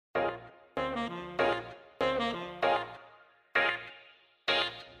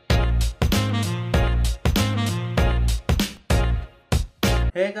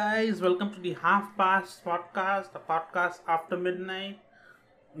Hey guys, welcome to the Half Past Podcast, the podcast after midnight.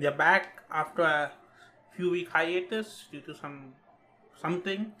 We are back after a few week hiatus due to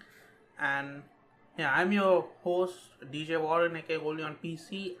something, and yeah, I'm your host DJ Warren, aka Only on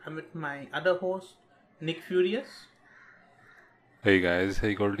PC. I'm with my other host Nick Furious. Hey guys,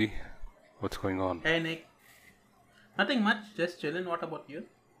 hey Goldie, what's going on? Hey Nick, nothing much, just chilling. What about you?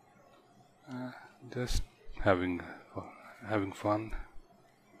 Just having having fun.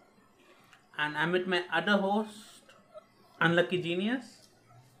 And I'm with my other host, Unlucky Genius.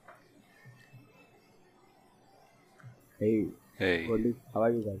 Hey, Hey, Goldie, how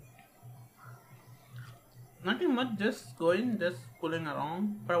are you guys? Nothing much, just going, just pulling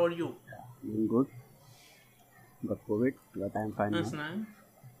around. What about you? Doing good. Got COVID, but I'm fine That's now.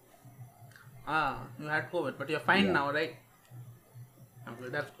 nice. You had COVID, but you're fine Yeah. now, right? Okay,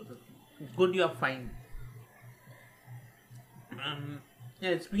 that's good. It's good you're fine. Yeah,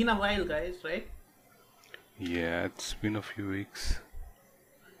 it's been a while, guys, right? yeah, it's been a few weeks.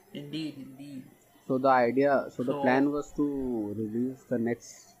 Indeed, indeed. So the So, plan was to release the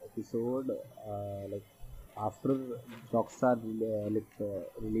next episode, like after Rockstar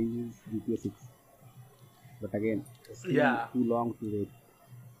releases GTA 6. But again, it's yeah, too long to wait.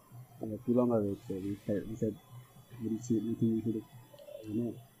 Too long a wait. So we said we think we should,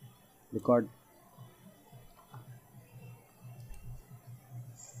 record.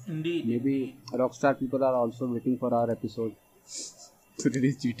 indeed, Maybe indeed. Rockstar people are also waiting for our episode to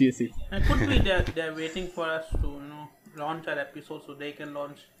release GTA 6. It could be they're waiting for us to launch our episode so they can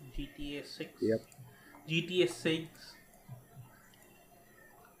launch GTA 6, Yep. GTA 6,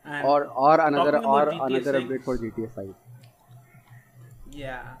 and or another talking about or GTA another update for 6. GTA 5.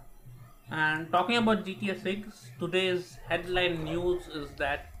 Yeah, and talking about GTA 6, today's headline news is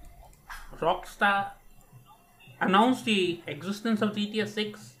that Rockstar announced the existence of GTA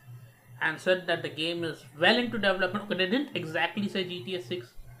 6 and said that the game is well into development. Okay, they didn't exactly say GTA 6,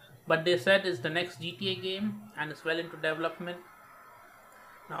 but they said it's the next GTA game and it's well into development.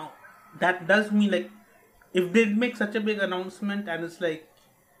 Now, that does mean like if they make such a big announcement and it's like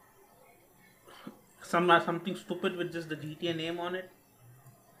something stupid with just the GTA name on it,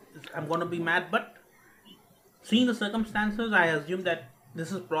 I'm gonna be mad. But seeing the circumstances, I assume that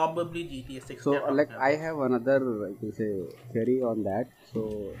this is probably GTA 6 So they're talking I about. have another, I can say, theory on that.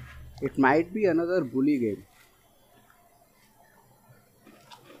 So it might be another bully game.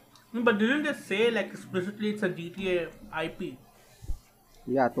 But didn't they say like explicitly it's a GTA IP?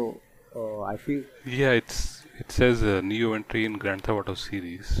 Yeah. So I think Yeah, it says a new entry in Grand Theft Auto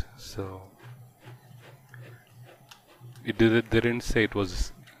series, so they didn't say it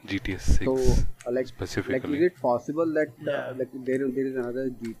was GTA so. 6 Like, is specifically. it possible that Yeah. like there is another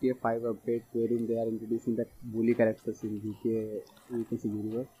GTA 5 update wherein they are introducing that bully characters in GTA, you can say,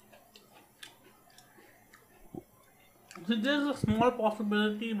 universe? So there's a small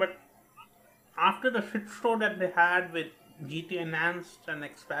possibility, but after the shitstorm that they had with GTA Enhanced and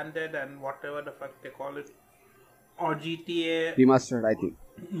Expanded and whatever the fuck they call it, or GTA Remastered, I think.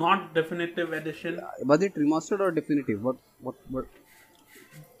 not definitive edition, Was it remastered or definitive? What? Okay.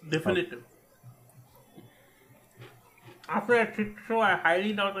 definitive. After that shit show, I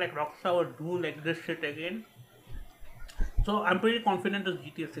highly doubt like Rockstar would do like this shit again. So I'm pretty confident it's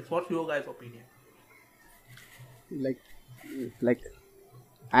GTA 6. What's your guys' opinion? Like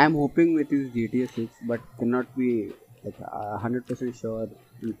I am hoping it is GTA 6, but cannot be like 100% sure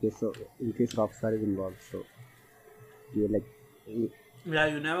in case Rockstar is involved. So yeah, like Yeah,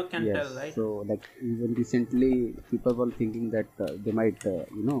 you never can yes. tell, right? So like even recently, people were thinking that they might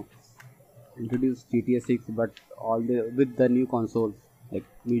introduce GTA 6, but all the with the new consoles, like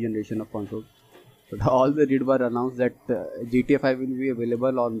new generation of consoles. But all they did were announce that GTA 5 will be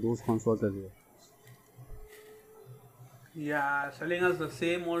available on those consoles as well. Yeah, selling us the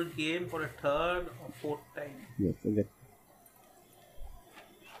same old game for a third or fourth time. Yes, exactly.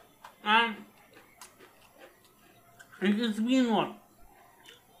 And it's been what?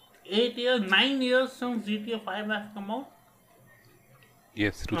 8 years, 9 years since GTA 5 has come out.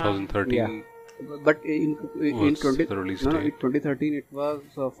 Yes, Um, Yeah, 2013 but in was 20 the release no, in date. 2013 it was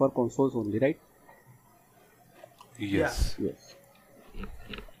for consoles only, right? yeah. Yes, Yes.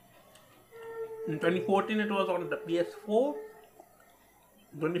 In 2014 it was on the PS4.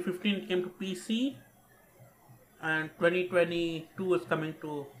 2015 it came to PC, and 2022 is coming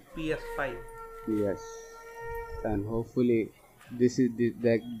to PS5. Yes, and hopefully this is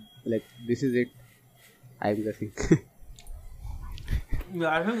this is it. I'm guessing.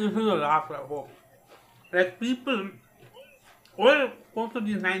 Yeah, I think this is the last. I hope. Like people, over the course of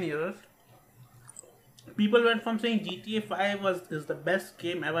these 9 years, People went from saying GTA 5 is the best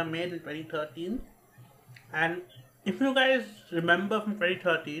game ever made in 2013, and if you guys remember from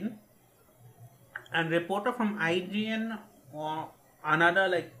 2013, a reporter from IGN or another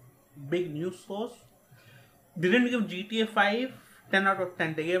like big news source didn't give GTA 5 10 out of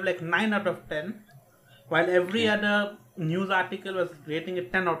 10. They gave like 9 out of 10, while every Okay. other news article was rating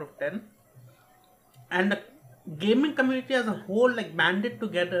it 10 out of 10. And the gaming community as a whole like banded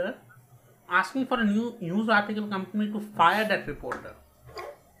together asking for a new news article company to fire that reporter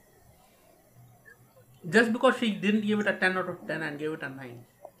just because she didn't give it a 10 out of 10 and gave it a 9.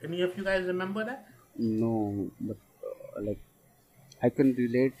 Any of you guys remember that? No, but like I can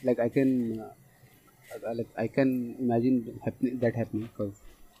relate. Like I can imagine happening because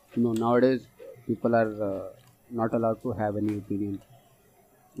nowadays people are not allowed to have any opinion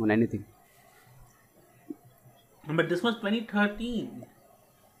on anything. But this was 2013.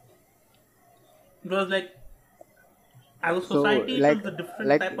 It was like, as a So society, it like was a different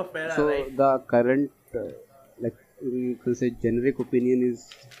like type of era, so right? the current like you can say generic opinion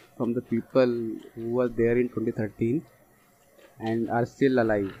is from the people who were there in 2013 and are still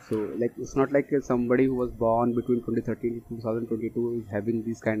alive. So like it's not like somebody who was born between 2013 to 2022 is having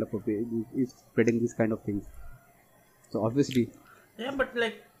this kind of is spreading these kind of things. So obviously, Yeah, but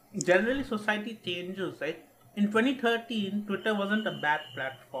like, generally society changes, right? In 2013, Twitter wasn't a bad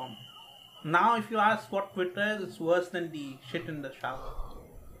platform. Now, if you ask what Twitter is, it's worse than the shit in the shower.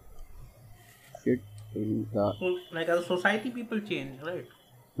 shit in the So, like, as a society, people change, right?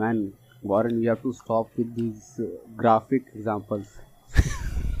 man, Warren, you have to stop with these graphic examples.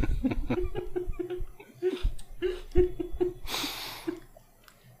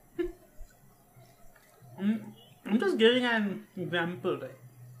 I'm just giving an example,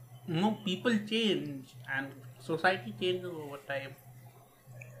 right? People change and society changes over time.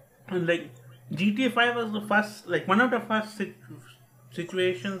 And like GTA 5 was the first, like one of the first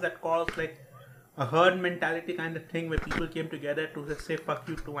situations that caused like a herd mentality kind of thing where people came together to just say fuck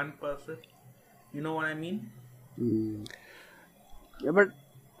you to one person. You know what I mean? Mm. Yeah,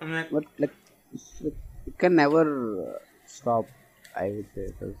 I'm like, but like it can never stop. I would say,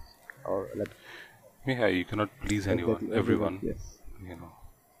 'cause, or like Yeah, you cannot please anyone, exactly everyone. everyone. Yes, You know.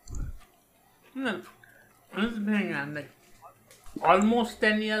 no, I'm just saying, and like almost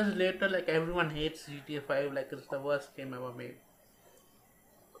 10 years later, like everyone hates GTA 5 like it's the worst game ever made.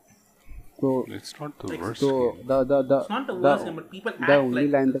 so It's not the Like, worst so game. it's not the worst game, but people the act only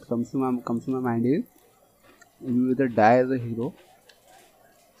like line this. that comes to my mind is you either die as a hero,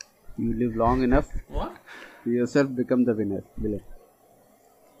 you live long enough, What? you yourself become the villain.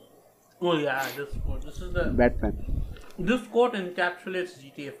 Oh yeah, this quote. Batman. This quote encapsulates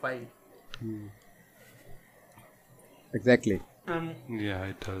GTA 5. Exactly. Yeah,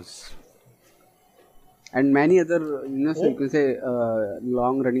 it does. And many other so you Oh, can say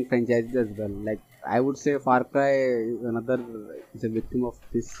long running franchises as well. Like I would say Far Cry is another is a victim of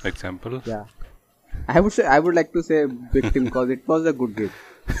this. Example? Yeah, I would like to say victim because it was a good game,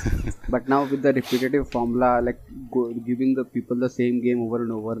 but now with the repetitive formula, like giving the people the same game over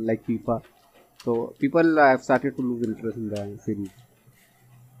and over, like FIFA, so people have started to lose interest in the series.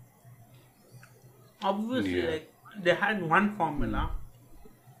 obviously, Yeah. like they had one formula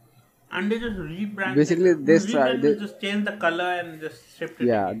and they just rebranded Basically, it. Rebranded, they just changed the color and just shipped it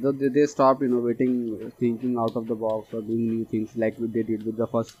yeah, again. they stopped innovating, thinking out of the box or doing new things like they did with the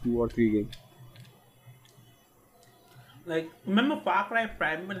first 2 or 3 games. Like, remember Far Cry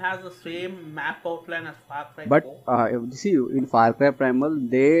Primal has the same map outline as Far Cry But 4? you see, in Far Cry Primal,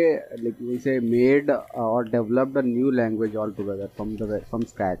 they like we say made or developed a new language altogether from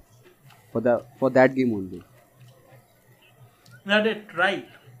scratch for that game only. Yeah, they tried.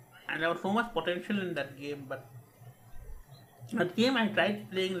 And there was so much potential in that game, but that game I tried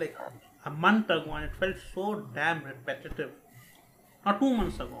playing like a month ago and it felt so damn repetitive. Or 2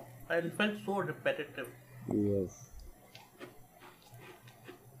 months ago. And it felt so repetitive. Yes.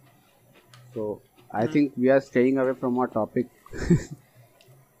 So I Mm, think we are staying away from our topic.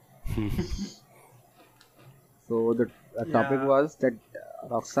 So the topic yeah. was that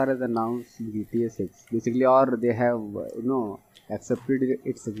Rockstar has announced GTA 6, basically, or they have accepted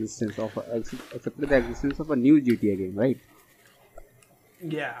its existence accepted the existence of a new GTA game, right?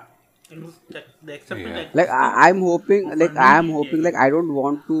 Yeah. They accepted the Yeah. Like existence of a new I am GTA hoping, like game. I don't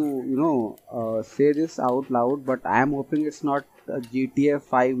want to say this out loud, but I am hoping it's not a GTA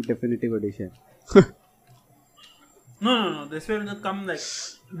 5 definitive edition. No. This will come like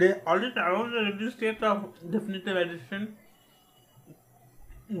they already announced the release date of definitive edition,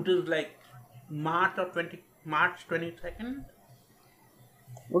 which is like March 22nd.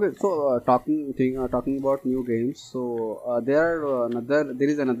 Okay, so talking about new games. So there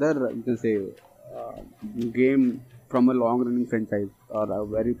is another you can say game from a long running franchise or a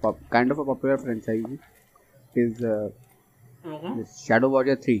very kind of a popular franchise is Mm-hmm. this Shadow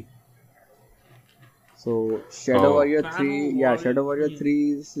Warrior 3. So Oh, Shadow Shadow Warrior Warrior 3.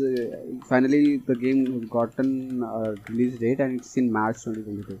 3 is finally the game has gotten a release date and it's in March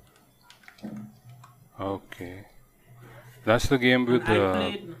 2022. okay. That's the game And I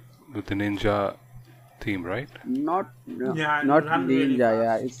played. with the ninja theme, right? Not Yeah, and you not run really ninja.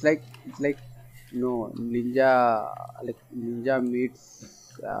 Yeah, fast. it's like no ninja like ninja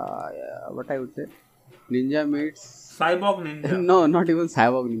meets what I would say ninja meets Cyborg Ninja. no, not even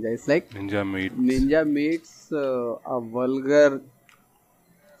cyborg ninja. It's like Ninja meets. ninja meets a vulgar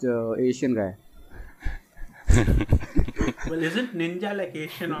Asian guy. Well, isn't Ninja like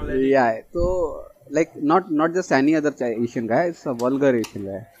Asian already? Yeah, so like not just any other Asian guy. It's a vulgar Asian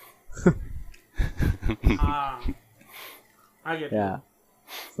guy. Ah, I get you. Yeah.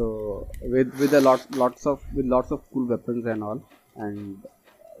 So with a lots of cool weapons and all, and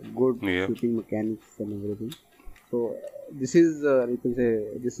good Yeah. shooting mechanics and everything. So this is you can say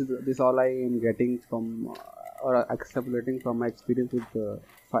this all I am getting from or extrapolating from my experience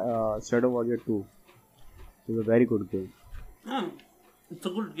with Shadow Warrior 2. It's a very good game. Hmm. It's a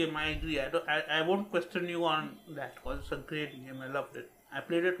good game. I agree. I won't question you on that because it's a great game. I loved it. I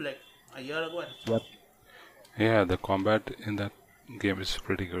played it like a year ago. And Yep. Yeah, the combat in that game is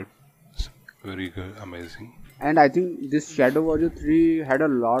pretty good. It's very good, amazing. And I think this Shadow Warrior 3 had a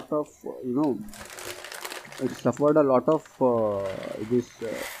lot of it suffered a lot of this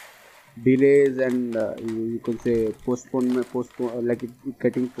delays and you could say postpone like it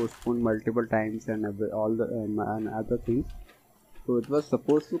getting postponed multiple times and all the and other things. So it was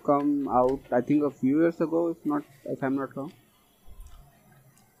supposed to come out I think a few years ago, if I'm not wrong.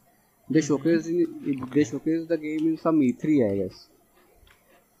 They Okay. showcased the game in some E3, I guess.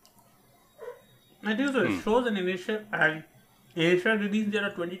 I think so. It shows an initial release date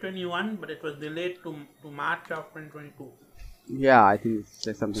of 2021, but it was delayed to March of 2022. Yeah, I think it's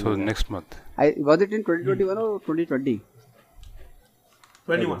like something So like that. next month. Was it in 2021 or 2020? I guess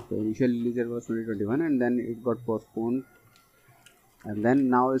 21. the initial release date was 2021 and then it got postponed and then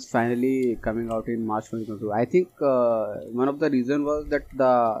now it's finally coming out in March 2022. I think one of the reason was that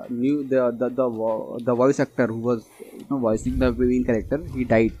the voice actor who was voicing the main character, he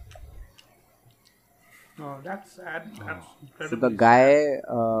died. Oh, that's sad. That's So the incredibly guy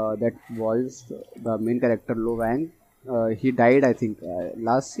sad. that voiced the main character Lo Wang, he died I think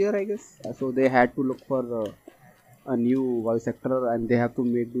last year I guess. So they had to look for a new voice actor and they have to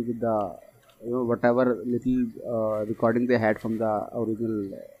make do with the whatever little recording they had from the original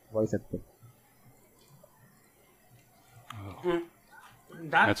voice actor. Mm,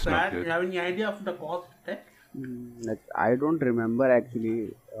 that's That's not sad. You good. have any idea of the cause of death? Like I don't remember actually,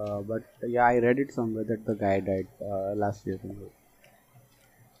 but yeah, I read it somewhere that the guy died last year.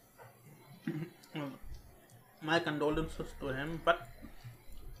 Mm, My condolences to him. But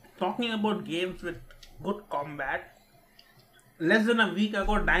talking about games with good combat, less than a week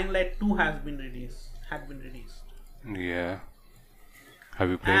ago, Dying Light 2 had been released. Yeah. Have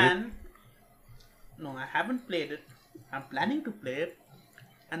you played it? And no, I haven't played it. I'm planning to play it.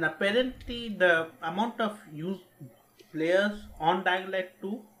 And apparently, the amount of players on Dying Light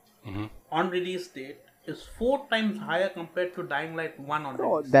 2 Mm-hmm. on release date is 4 times higher compared to Dying Light 1 on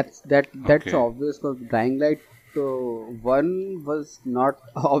Oh, release date. that's Okay. obvious because Dying Light one was not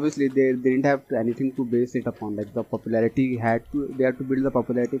obviously they didn't have anything to base it upon. Like the popularity they had to build the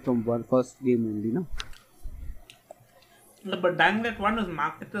popularity from one first game only, no? No, but Dying Light 1 is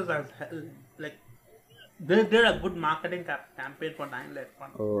marketed as hell. Like, they did a good marketing campaign for Dying Light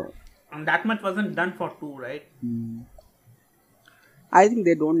 1. Uh, And that much wasn't done for 2, right? I think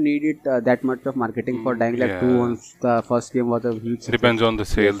they don't need it that much of marketing for Dying Light 2 Yeah. once the first game was a huge success. Depends on the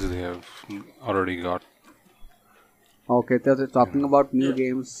sales they have already got. Okay, so talking about new Yeah.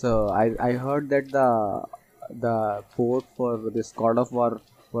 games, I heard that the port for this God of War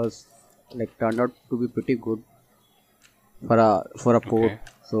was like turned out to be pretty good for a port. Okay.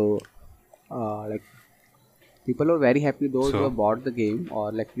 So like people were very happy. Those who So, have bought the game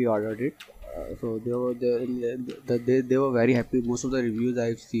or like pre-ordered it. So they were very happy. Most of the reviews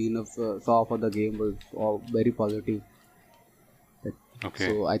I've seen of saw for the game was all very positive. okay.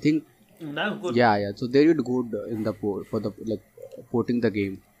 So I think That's good. yeah. So they did good in the for the like porting the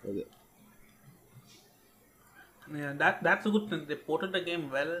game. Yeah, that's a good thing. They ported the game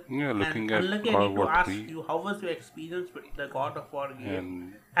well. Yeah, And looking at unlucky, I God need of to War ask 3 you, how was your experience with the God of War game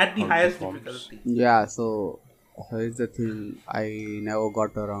and at the how it highest performs. difficulty? Yeah, so Here's the thing. I never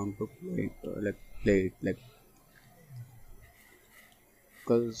got around to play it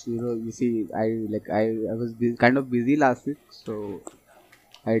because you see I was kind of busy last week, so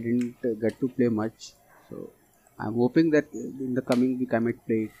I didn't get to play much. So I'm hoping that in the coming week I might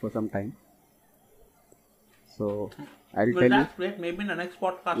play it for some time. So I'll Well, tell you. that's great. Maybe in the next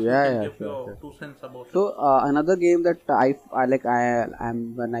podcast you Yeah, can yeah, give sure, your sure. 2 cents about it. So another game that I like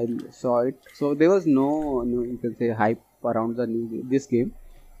I'm when I saw it, so there was no you can say hype around this game,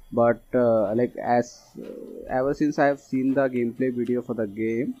 but ever since I have seen the gameplay video for the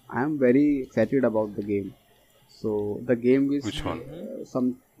game, I am very excited about the game. So the game is Which one?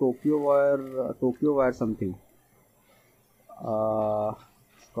 some Tokyo War something.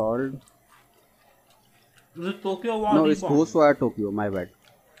 It's called Is it Tokyo War no, it's Reborn? Ghostwire Tokyo. My bad.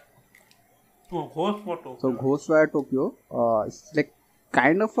 Oh, Ghost for So Tokyo. Ghostwire Tokyo, it's like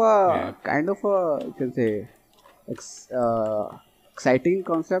Yeah. kind of a you can say exciting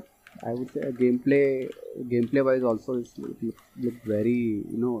concept. I would say gameplay wise also look very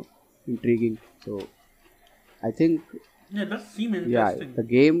intriguing. So I think Yeah, that seem yeah interesting.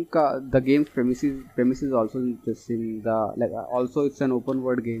 the game's premises also interesting. Also it's an open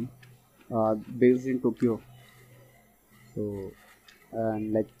world game based in Tokyo. So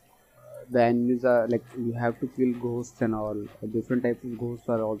and like the enemies are like you have to kill ghosts and all different types of ghosts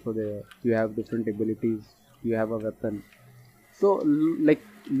are also there. You have different abilities, you have a weapon, so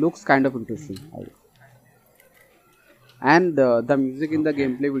looks kind of interesting. And the music in the Okay.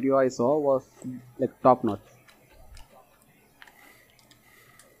 gameplay video I saw was like top notch.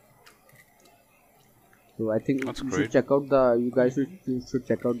 So I think That's you should great. check out the you guys should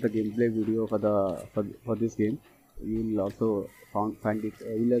check out the gameplay video for this game. You'll also find it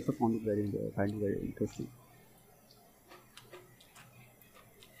you'll also find it very interesting.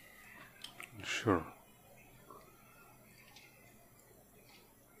 Sure.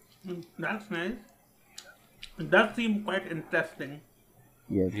 That's nice. It does seem quite interesting.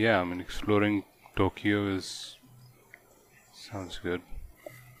 Yes. Yeah, I mean, exploring Tokyo is sounds good.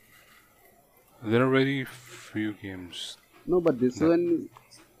 There are very few games No, but that.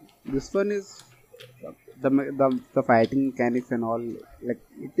 this one is the fighting mechanics and all like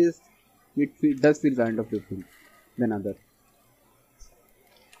it does feel kind of different than other.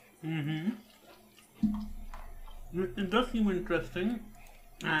 It does seem interesting,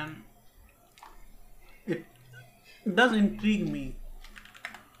 and it does intrigue me.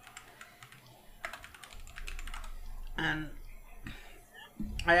 And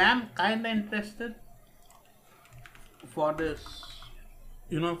I am kind of interested for this,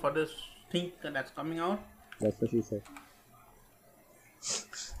 for this thing that's coming out. That's what she said.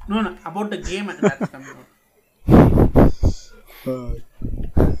 No, about the game that's coming out.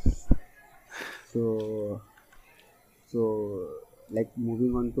 So so like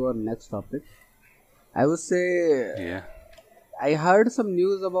moving on to our next topic, I would say Yeah. I heard some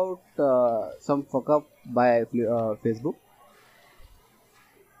news about some fuck up by Facebook.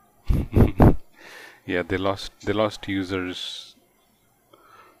 Yeah, they lost users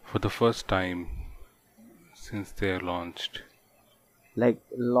for the first time since they are launched. Like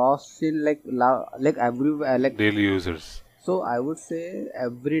lost in like everywhere like Daily users. so I would say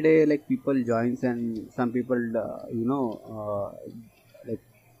every day like people joins and some people like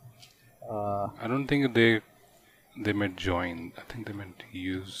I don't think they meant join. I think they meant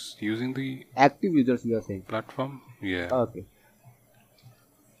using the active users you are saying. platform. Yeah. Okay.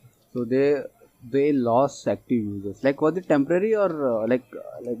 So they lost active users. Like was it temporary or like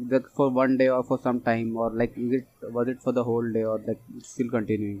that for one day or for some time or like was it for the whole day or like it's still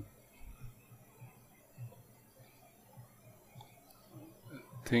continuing?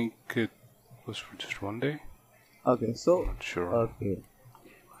 I think it was for just one day. Okay. So Not sure. okay.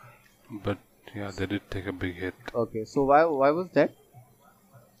 But yeah, they did take a big hit. Okay. So why was that?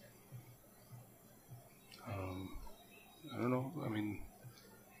 I don't know. I mean,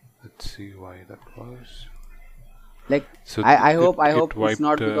 let's see why that was. Like So I hope it it's wiped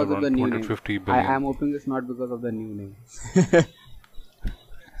not because of around the new name. 250 I billion. am hoping it's not because of the new name.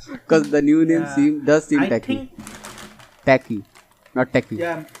 Because the new name Yeah. does seem I tacky. think, Tacky. Not tacky.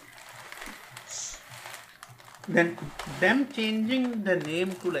 yeah, then them changing the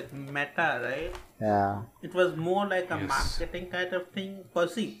name to like Meta, right? Yeah. It was more like a Yes. marketing kind of thing.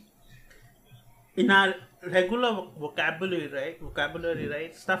 Cause see, in our regular vocabulary,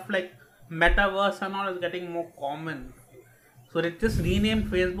 right, stuff like metaverse and all is getting more common. So they just renamed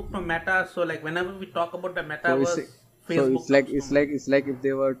Facebook to Meta. So like whenever we talk about the So metaverse, it's Facebook it's like comes to mind. it's like if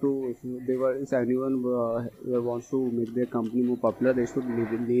they were to if anyone wants to make their company more popular, they should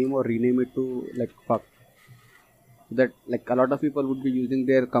name or rename it to like fuck. that like a lot of people would be using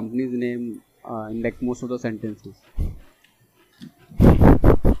their company's name in like most of the sentences.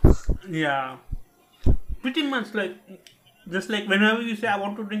 Yeah, pretty much like just like whenever you say I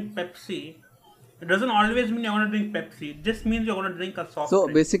want to drink Pepsi, it doesn't always mean you want to drink Pepsi. It just means you're going to drink a soft So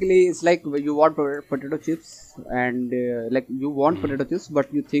drink. basically, it's like you want potato chips, and like you want potato chips,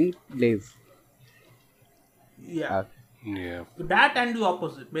 but you think Lay's. Yeah, Yeah. that and the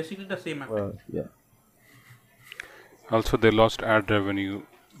opposite, basically the same effect. Yeah. Also, they lost ad revenue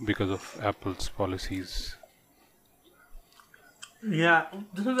because of Apple's policies. Yeah,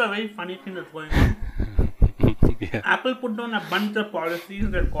 this is a very funny thing that's going on. Yeah. Apple put down a bunch of policies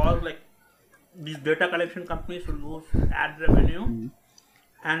that cause like these data collection companies to lose ad revenue,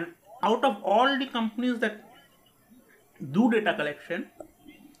 and out of all the companies that do data collection,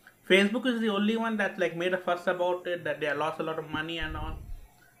 Facebook is the only one that like made a fuss about it, that they lost a lot of money and all.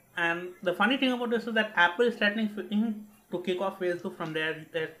 And the funny thing about this is that Apple is threatening to kick off Facebook from their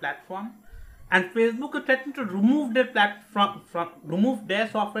platform, and Facebook is threatening to remove their remove their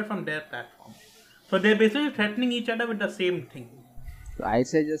software from their platform. So they're basically threatening each other with the same thing. So I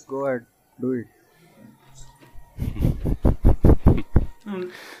say just go ahead, do it.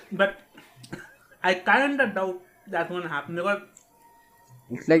 But I kind of doubt that's going to happen because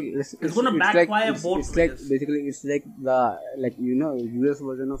It's like it's gonna backfire both it's like ways. basically it's like the US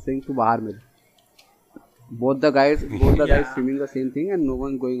version of saying to bahar mein. Both the guys Yeah. streaming the same thing and no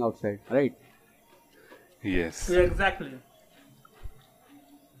one's going outside, right? Yes. Yeah, exactly.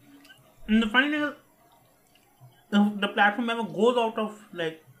 And the funny thing is, if the platform ever goes out of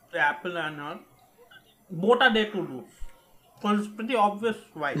like the Apple and all, both are there to lose. So it's pretty obvious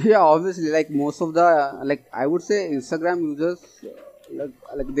why. Yeah, obviously, like most of the like I would say Instagram users,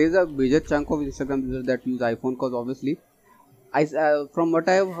 like there's a major chunk of Instagram users that use iPhone because obviously, from what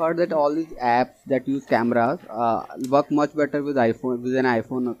I have heard that all these apps that use cameras work much better with an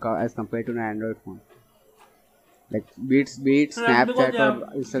iPhone as compared to an Android phone. Like be it That's Snapchat because or yeah,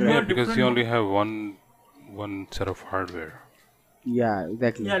 Instagram. Yeah, are because you different- only have one set of hardware. Yeah,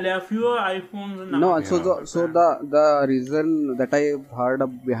 exactly. Yeah, there are fewer iPhones in the No, market. so the reason that I heard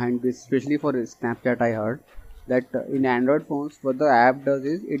behind this, especially for Snapchat, I heard that in Android phones, what the app does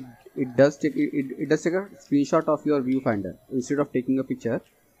is it does take a screenshot of your viewfinder instead of taking a picture.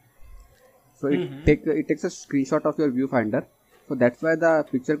 So it takes a screenshot of your viewfinder. So that's why the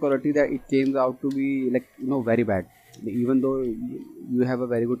picture quality that it came out to be like very bad, even though you have a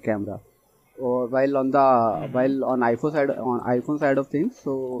very good camera. Or while on iPhone side of things,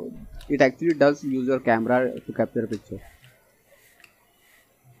 so it actually does use your camera to capture a picture.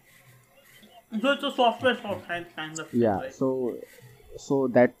 So it's a software kind of thing, Yeah, right? so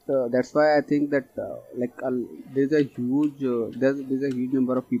that's why I think that there's a huge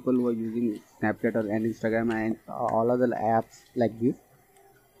number of people who are using Snapchat and Instagram and all other apps like this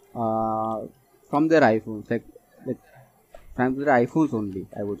from their iPhones, like from their iPhones only,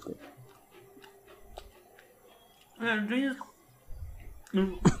 I would say. And the thing is,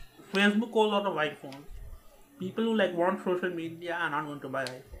 Facebook goes out of iPhones. People who like want social media are not going to buy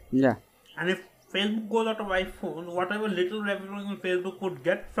iPhone. Yeah. And if Facebook goes out of iPhone, whatever little revenue Facebook would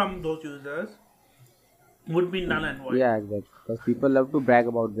get from those users would be null and void. Yeah, exactly. Because people love to brag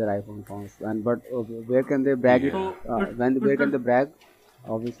about their iPhone phones, where can they brag it? So, Where can they brag?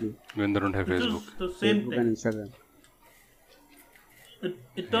 Obviously, When they don't have Which Facebook. is the same Facebook thing. and Instagram.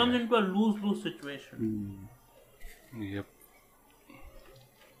 It turns into a lose-lose situation. Yep.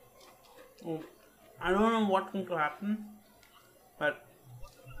 So, I don't know what's going to happen, but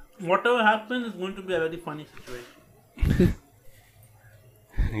whatever happens is going to be a very funny situation.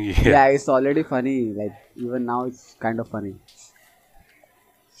 Yeah. Yeah, it's already funny. Like even now, it's kind of funny.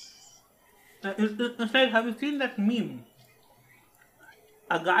 It's like, have you seen that meme?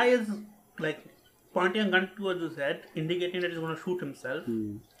 A guy is like pointing a gun towards his head, indicating that he's going to shoot himself.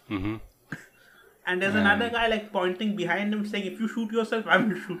 Mm-hmm. And there's another guy like pointing behind him saying, if you shoot yourself, I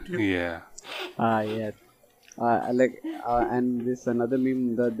will shoot you. Yeah. Yes. And this another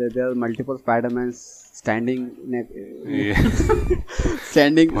meme. There are multiple Spider-Mans standing, Yeah.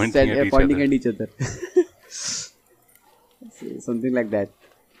 pointing at each other. Something like that.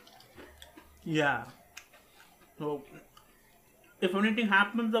 Yeah. So, if anything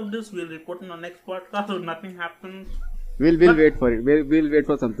happens of this, we'll report in our next podcast. If nothing happens, We'll wait for it. We'll wait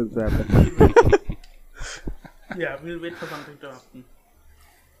for something to happen. yeah, we'll wait for something to happen.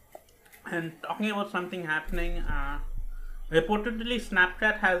 And talking about something happening, reportedly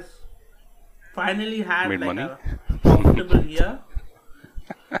Snapchat has finally had Made like money? a profitable year.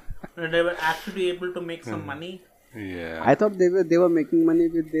 Where they were actually able to make some money. Yeah. I thought they were making money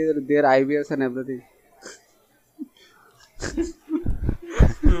with their IVRs and everything.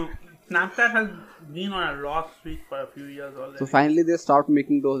 Snapchat has been on a loss streak for a few years So already. finally they stopped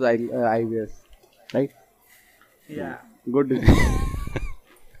making those IVs, right? Yeah. Good decision.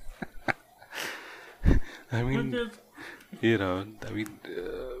 I Which mean, is, you know, I mean,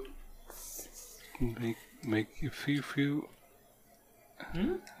 make if you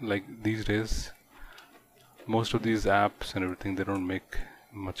like these days, most of these apps and everything, they don't make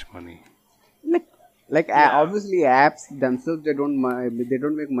much money. Yeah. Obviously apps themselves they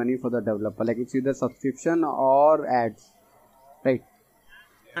don't make money for the developer. Like it's either subscription or ads, right?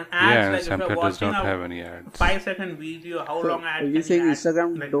 and Yeah, ads, and like if you're Snapchat does watching not a have any ads. 5-second video, how So long ad you're can you saying add?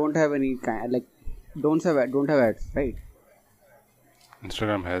 Instagram Like, don't have any kind like don't have ads, right?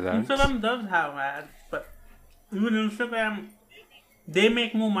 Instagram has ads. Instagram does have ads, but even Instagram, they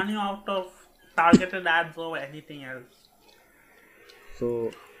make more money out of targeted ads over anything else.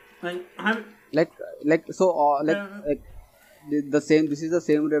 So Like, have, like uh, the same this is the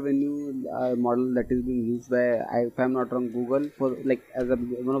same revenue model that is being used by if I'm not wrong Google for like as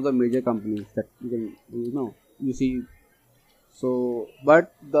one of the major companies that you see. So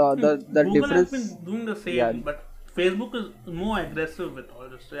but the Google has been difference, doing the yeah, same, but Facebook is more aggressive with all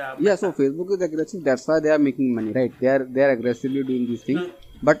this. Yeah, yeah. So Meta. Facebook is aggressive, that's why they are making money, right? They are aggressively doing these things. No,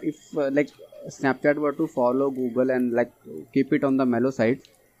 But if like Snapchat were to follow Google and like keep it on the mellow side,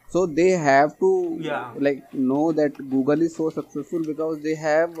 so they have to yeah. like know that Google is so successful because they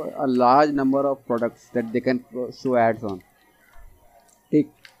have a large number of products that they can show ads on. Take.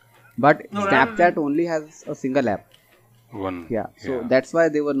 But No, rather Snapchat than only has a single app. One. Yeah, so Yeah. that's why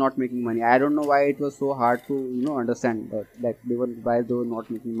they were not making money. I don't know why it was so hard to understand that why they were not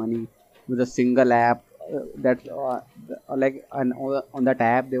making money with a single app. That like on that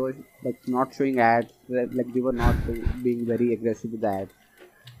app they were like not showing ads. Like they were not being very aggressive with the ads.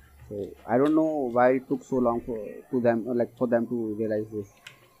 So I don't know why it took so long for them to realize this.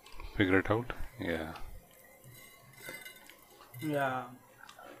 Figure it out. Yeah. yeah.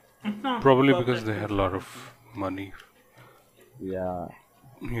 It's not Probably because they perfect. had a lot of money. Yeah,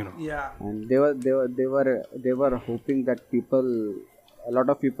 You know. Yeah. and they were hoping that a lot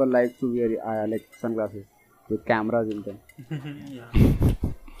of people like to wear like sunglasses with cameras in them.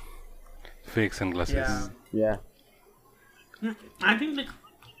 yeah. Fake sunglasses. Yeah. Yeah. I think like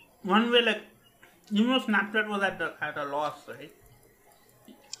one way, like, Snapchat was at a loss, right?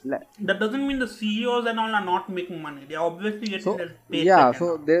 Like, That doesn't mean the CEOs and all are not making money. They are obviously getting so their paycheck. yeah, and so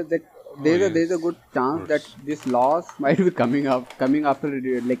all. there's a good Of chance that course. this loss might be coming after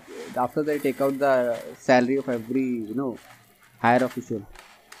like after they take out the salary of every higher official.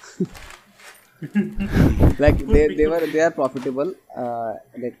 Like Could be, could be. they are profitable,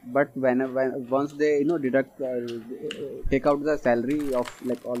 like but when once they deduct take out the salary of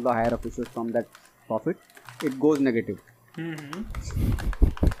like all the higher officials from that profit, it goes negative.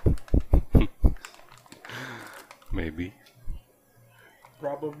 Maybe.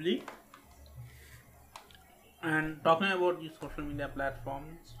 Probably. And talking about these social media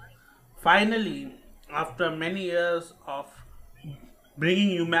platforms, finally, after many years of bringing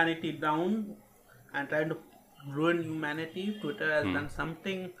humanity down and trying to ruin humanity, Twitter has done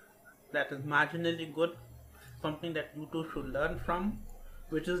something that is marginally good, something that you two should learn from,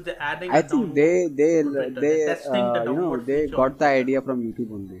 which is the adding I a think downvote to Twitter. They're testing the downvote they feature got on the Twitter. idea from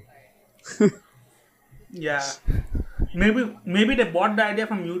YouTube only. Yeah. Maybe they bought the idea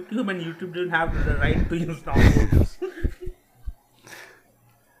from YouTube and YouTube didn't have the right to use downvotes.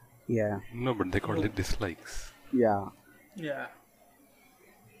 Yeah, No, but they call it dislikes. yeah. Yeah.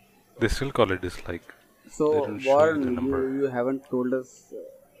 They still call it dislike. They So don't show you the Warren, number. you haven't told us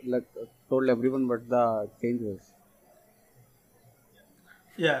told everyone what the change was.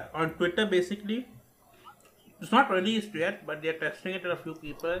 Yeah, on Twitter basically, it's not released yet, but they're testing it with a few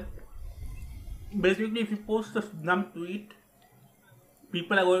people. Basically, if you post a dumb tweet,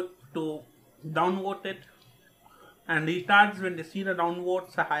 people are going to downvote it, and retards, when they see the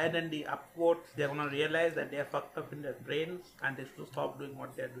downvotes are higher than the upvotes, they're gonna realize that they're fucked up in their brains and they should stop doing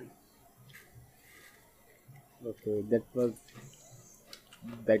what they're doing. Okay, that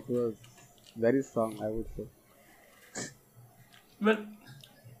was very strong, I would say. Well,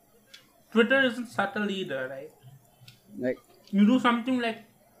 Twitter isn't subtle either, right? Like, You do something like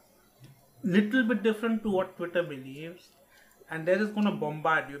little bit different to what Twitter believes, and they're just gonna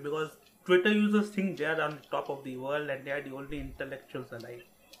bombard you because Twitter users think they're on top of the world and they're the only intellectuals alive.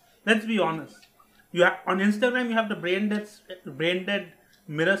 Let's be honest. On Instagram you have the brain dead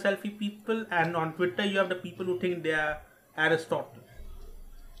mirror selfie people, and on Twitter you have the people who think they are Aristotle.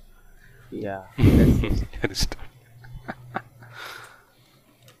 yeah, that's true. Aristotle.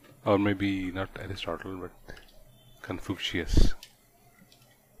 Or maybe not Aristotle, but Confucius.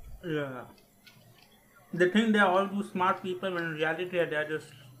 Yeah. They think they're all those smart people when in reality they're just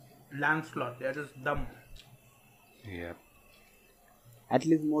Lancelot. They're just dumb. Yeah. At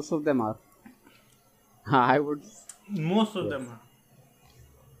least most of them are. I would. Most of Yes. them are.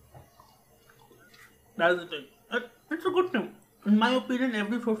 That's the thing. It's a good thing. In my opinion,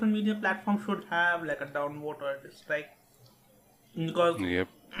 every social media platform should have like a downvote or a dislike. Because Yep.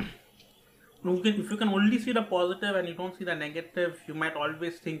 if you can only see the positive and you don't see the negative, you might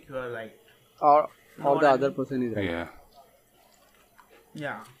always think you are right. Or You know or what the I other mean? person is right. Yeah.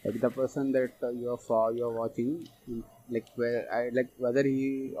 Yeah. Like the person that you're watching, like whether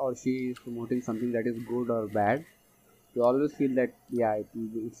he or she is promoting something that is good or bad, you always feel that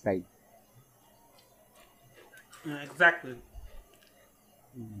it's right. Yeah, exactly.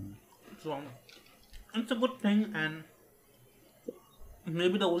 So it's a good thing, and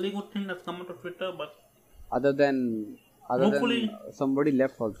maybe the only good thing that's come out of Twitter, but Other than hopefully, somebody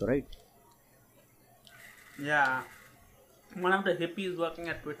left also, right? yeah, one of the hippies working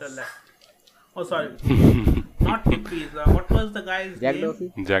at Twitter left. Oh, sorry, not hippies. What was the guy's Jack name?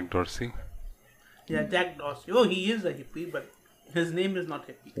 Dorsey. Jack Dorsey. Yeah, Jack Dorsey. Oh, he is a hippie, but his name is not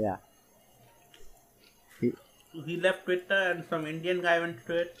hippie. Yeah. He, He left Twitter, and some Indian guy went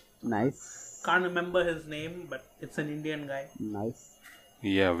to it. nice. Can't remember his name, but it's an Indian guy. Nice.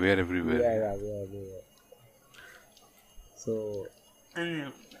 Yeah, we're everywhere. Yeah. So And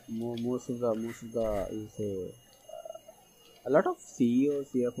yeah, most of the you say a lot of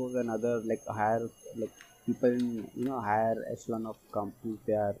CEOs, CFOs, and other like higher like people in higher echelon of companies,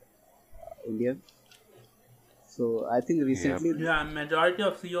 they are Indian. So I think recently, yeah, majority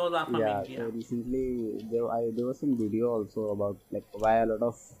of CEOs are from yeah. India. So recently there was some video also about like why a lot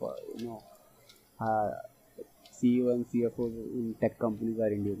of uh, CEO and CFOs in tech companies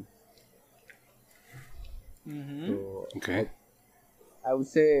are Indian. Mm-hmm. So Okay. like, I would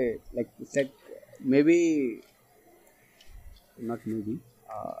say like it's like maybe not maybe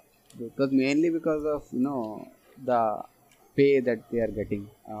because mainly because of the pay that they are getting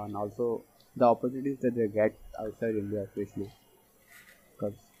and also the opportunities that they get outside India, especially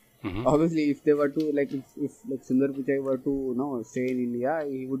because Mm-hmm. obviously if they were to if like Sundar Pichai were to stay in India,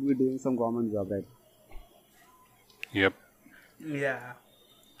 he would be doing some government job, Yep. Yeah.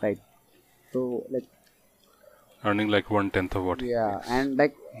 right? So like Earning like 1/10 of what he yeah, makes. and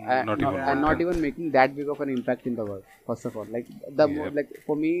like Not even and not 1/10. even making that big of an impact in the world. First of all, like Yep. like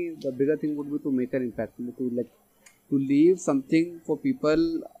for me, the bigger thing would be to make an impact, to leave something for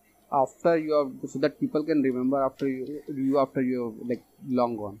people after you have, so that people can remember after you have like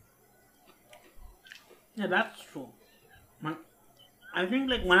long gone. Yeah, that's true. But I think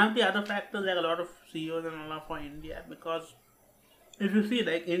like one of the other factors, like a lot of CEOs and all are for India, because if you see,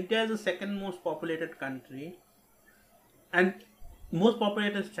 like India is the second most populated country, and most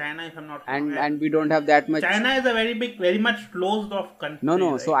populated is China, if I'm not wrong. And we don't have that much. China is a very big, very much closed off country. No.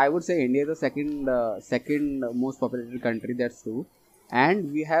 Right? So I would say India is the second most populated country. That's true,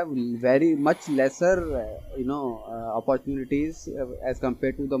 and we have very much lesser, opportunities as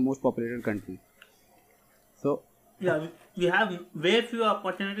compared to the most populated country. So Yeah, we have way fewer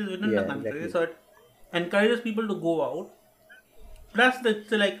opportunities within the Yeah, country, exactly. so it encourages people to go out. Plus,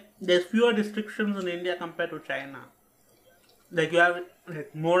 there's fewer restrictions in India compared to China. Like you have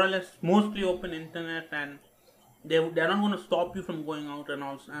like more or less mostly open internet, and they're not going to stop you from going out and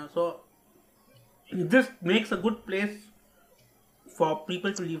all. So this makes a good place for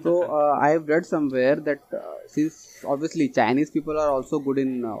people to leave the So country. I have read somewhere that since obviously Chinese people are also good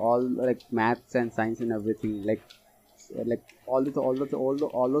in all like maths and science and everything, like all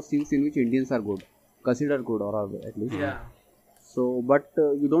those things in which Indians are good, considered good, or at least. Yeah. So, but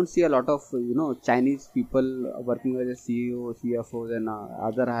you don't see a lot of Chinese people working as a CEO, CFOs, and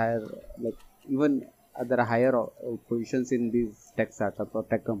other higher like even other higher positions in these tech startups or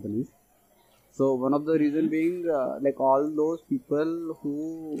tech companies. So one of the reason being like all those people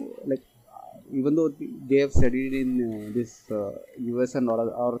who even though they have studied in this US and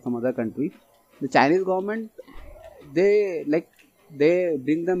or some other country, the Chinese government they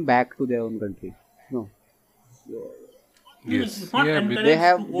bring them back to their own country. No, Yes. It's not Yeah. encouraged they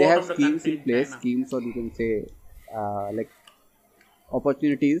to go out have of the schemes country in in place, China. schemes, or you can say like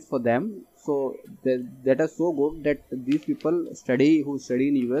opportunities for them. So that are so good that these people who study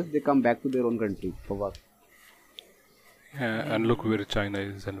in US, they come back to their own country for work. Yeah. And look where China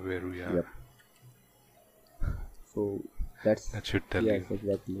is and where we are. Yep. So that's That should tell yes, you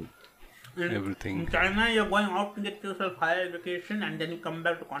exactly. everything. In China, you're going out to get yourself higher education, and then you come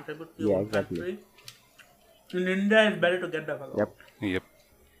back to contribute to your Yeah, own exactly. country. In India, it's better to get the fuck out. Yep.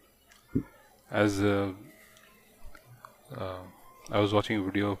 Yep. As I was watching a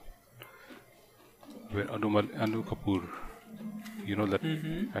video where Anu Kapoor, you know that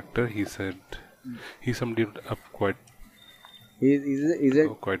actor, he said he summed it up quite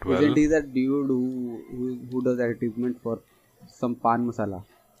quite well. Isn't he that dude who does advertisement for some pan masala?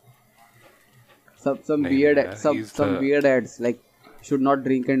 Some weird some weird ads like should not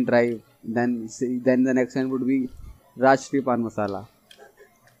drink and drive. Then the next one would be Rashtriya Pan Masala.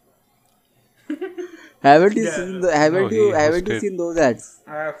 Haven't you seen haven't you seen those ads?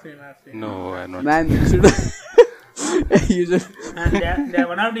 I have seen. No, I'm not. Man, you should you should And they're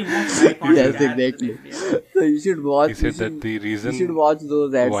one of the most iconic yes, ads exactly. in India. So you should watch. He said that the reason you should watch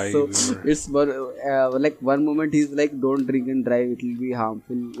those ads. why So we were- it's like one moment he's like, "Don't drink and drive; it will be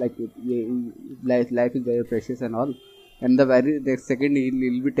harmful. Like life is very precious and all." And the very next second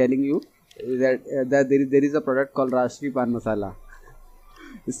he'll be telling you that there is a product called Rashtriya Pan Masala.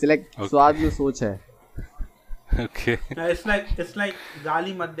 It's like स्वाद में सोच है. Okay. It's like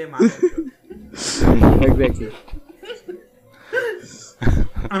Gali Madde Maharashtra. Exactly.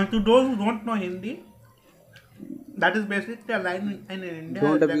 And to those who don't know Hindi, that is basically a line in India.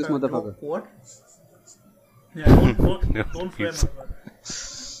 Don't it's abuse like a motherfucker. joke quote. Yeah, don't swear, abuse. motherfucker.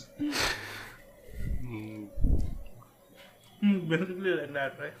 Basically like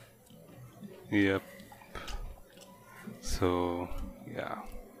that, right? Yep. So, yeah.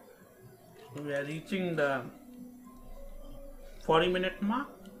 We are reaching the 40-minute mark.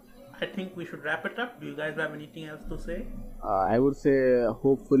 I think we should wrap it up. Do you guys have anything else to say? I would say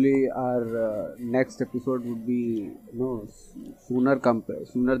hopefully our next episode would be sooner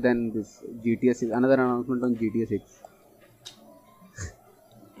than this GTA 6. Another announcement on GTA 6.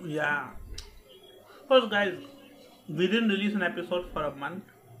 Yeah. Because guys, we didn't release an episode for a month.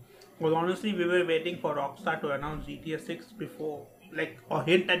 Because honestly, we were waiting for Rockstar to announce GTA 6 before, or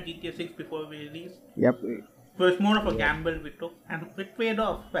hint at GTA 6 before we release. Yep. So it's more of a gamble we took, and it paid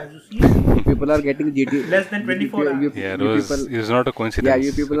off, as you see. People are getting GTA. Less than 24 hours. Yeah, you people, it was not a coincidence. yeah,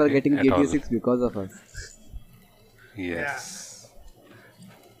 you people are okay, getting at GTA all. 6 because of us. Yes.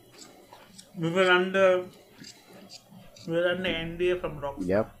 We were under NDA from Rockstar.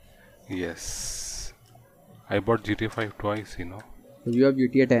 Yep. Yes. I bought GTA 5 twice, So you have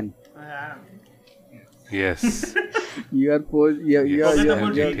GTA 10. Yes. You are Forget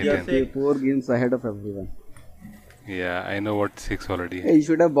about you're GTA 6. 4 games ahead of everyone. Yeah, I know what 6 already. Hey, you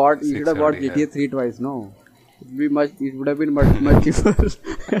should have bought Six GTA already have. 3 twice. No, it would have been much cheaper.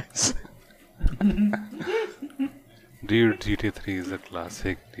 Dude, GTA 3 is a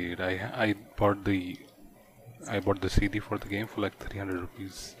classic, dude. I bought the CD for the game for like 300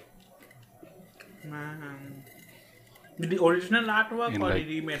 rupees. Man. The original artwork In or like,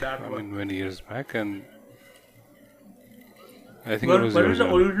 the remade I artwork? mean, many years back, and I think What it was is the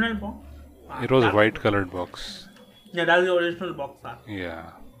original. original box? It was a That's- white colored box. Yeah, that's the original box art.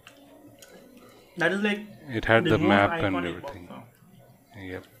 Yeah. That is like It had the most map and iconic everything. box art.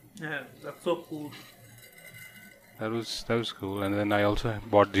 Yep. Yeah, that's so cool. That was cool. And then I also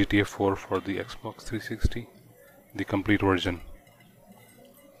bought GTA 4 for the Xbox 360, the complete version.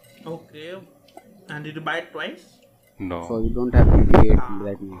 Okay. And did you buy it twice? No, So you don't have GTA 8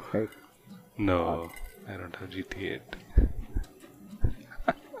 that means, right? no, I don't have GTA 8.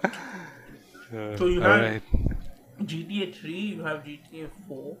 So you have Alright, GTA 3, you have GTA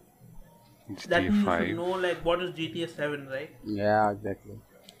 4. That GTA means you 5. should know what is GTA 7, right? Yeah, exactly.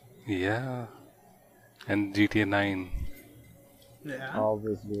 Yeah, and GTA 9. Yeah.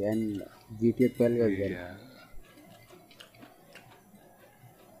 Obviously, and GTA 12 as well. Yeah.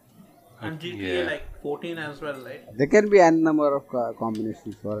 And GTA Yeah. 14 as well, right? There can be n number of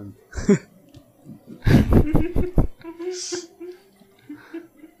combinations for him.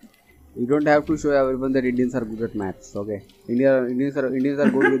 You don't have to show everyone that Indians are good at maths. Okay, Indians are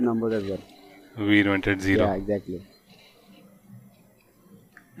good with numbers as well. We invented zero. Yeah, exactly.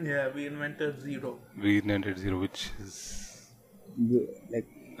 Yeah, we invented zero. We invented zero, which is, Like,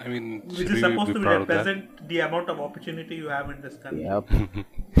 I mean, Which should is we supposed be to proud of that? represent the amount of opportunity you have in this country. yep.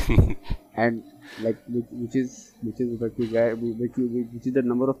 And like which is the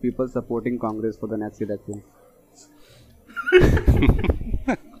number of people supporting Congress for the next election.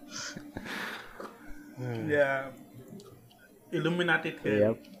 Yeah. Illuminati theory.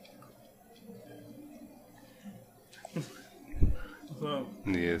 Yep. So,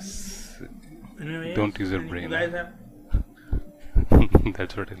 Yes. anyways, Don't use your and brain, You guys huh? have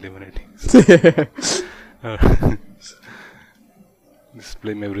That's what eliminating is. Just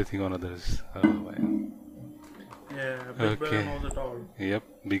blame everything on others. Oh, man. yeah, Big Brother Okay. knows it all. Yep,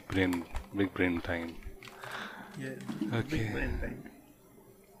 big brain time. Yeah, Okay. big brain time.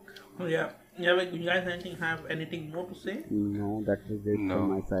 Oh, yeah. Yeah, like, you guys anything have anything more to say? No, that was it No. from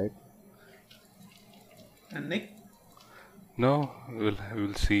my side. And Nick? No,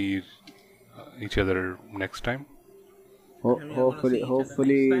 we'll see each other next time. And we are gonna see each other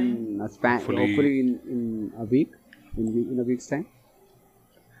Hopefully next time. in a span, Hopefully- hopefully in a week, in a week's time.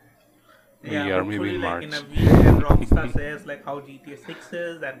 Yeah, Yeah, or hopefully maybe in like in a March. week and Rockstar says like how GTA 6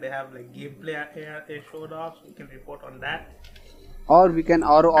 is and they have like gameplay showed off, so we can report on that. Or we can And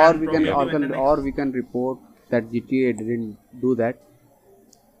probably when the or next- we can report that GTA didn't do that.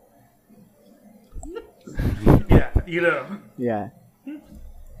 Yeah, either. Yeah.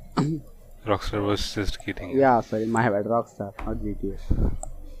 Rockstar was just kidding. Yeah, sorry, my bad. Rockstar, not GTA.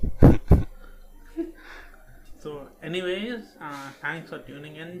 So, anyways, thanks for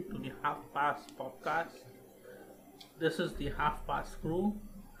tuning in to the Half Past podcast. This is the Half Past crew.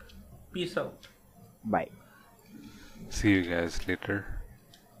 Peace out. Bye. See you guys later.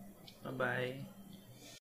 Bye bye.